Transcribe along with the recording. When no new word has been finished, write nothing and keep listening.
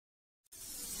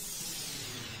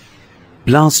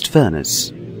Blast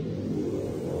furnace.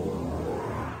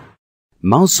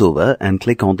 Mouse over and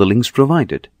click on the links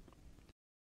provided.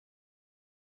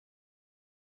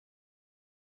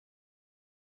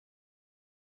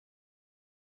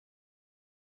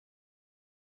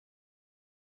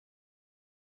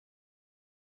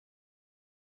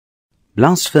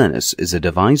 Blast furnace is a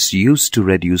device used to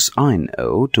reduce iron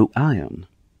ore to iron.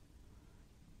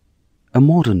 A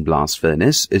modern blast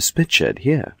furnace is pictured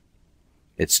here.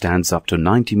 It stands up to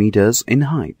 90 meters in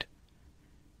height.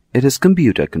 It is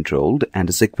computer controlled and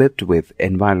is equipped with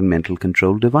environmental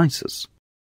control devices.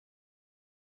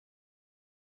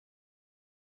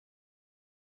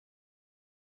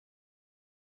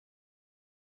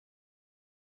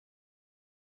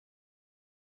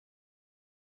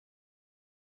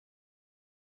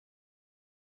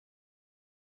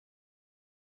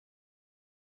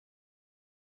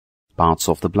 Parts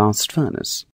of the blast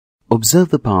furnace. Observe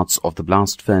the parts of the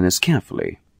blast furnace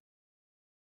carefully.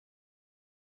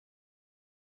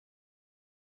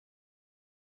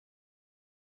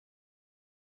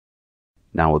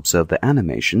 Now observe the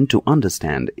animation to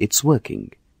understand its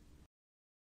working.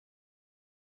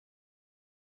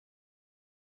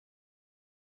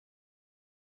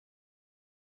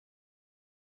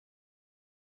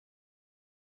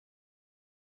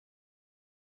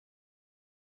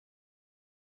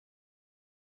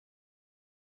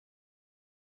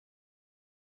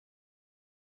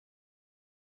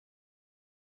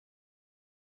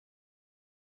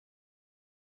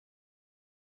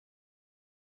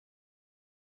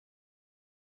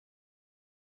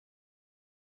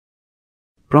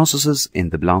 Processes in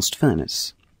the blast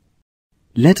furnace.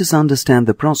 Let us understand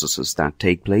the processes that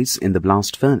take place in the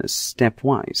blast furnace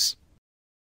stepwise.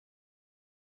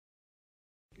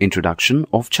 Introduction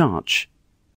of charge.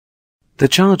 The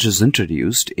charge is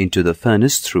introduced into the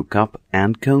furnace through cup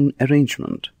and cone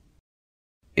arrangement.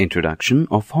 Introduction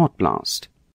of hot blast.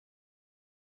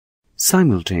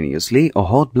 Simultaneously, a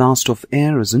hot blast of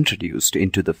air is introduced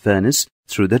into the furnace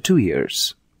through the two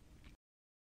ears.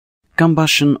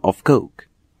 Combustion of coke.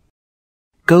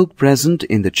 Coke present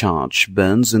in the charge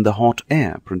burns in the hot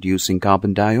air, producing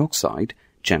carbon dioxide,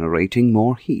 generating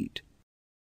more heat.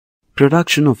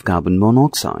 Production of carbon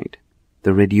monoxide,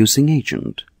 the reducing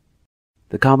agent.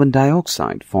 The carbon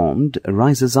dioxide formed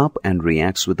rises up and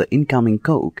reacts with the incoming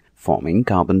coke, forming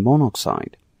carbon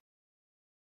monoxide.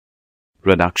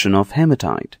 Reduction of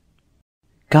hematite.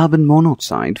 Carbon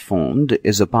monoxide formed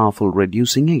is a powerful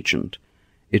reducing agent.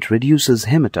 It reduces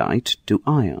hematite to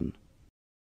iron.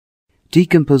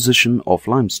 Decomposition of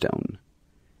limestone.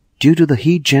 Due to the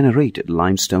heat generated,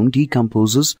 limestone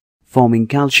decomposes, forming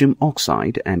calcium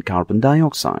oxide and carbon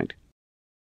dioxide.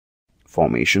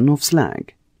 Formation of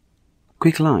slag.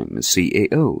 Quicklime,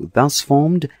 CaO, thus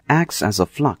formed, acts as a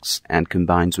flux and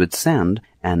combines with sand,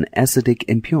 an acidic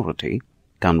impurity,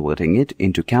 converting it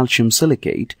into calcium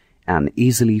silicate, an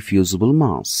easily fusible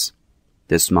mass.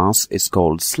 This mass is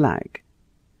called slag.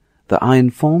 The iron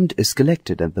formed is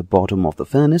collected at the bottom of the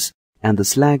furnace, and the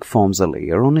slag forms a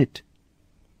layer on it.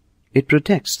 It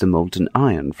protects the molten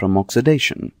iron from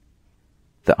oxidation.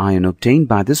 The iron obtained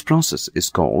by this process is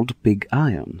called pig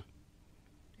iron.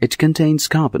 It contains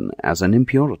carbon as an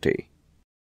impurity.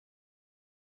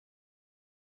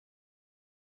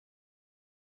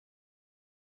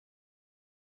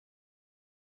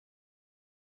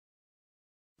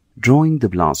 Drawing the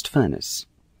blast furnace.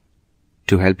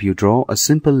 To help you draw a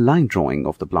simple line drawing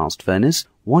of the blast furnace,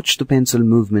 watch the pencil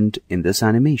movement in this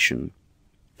animation.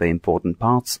 The important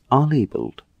parts are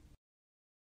labeled.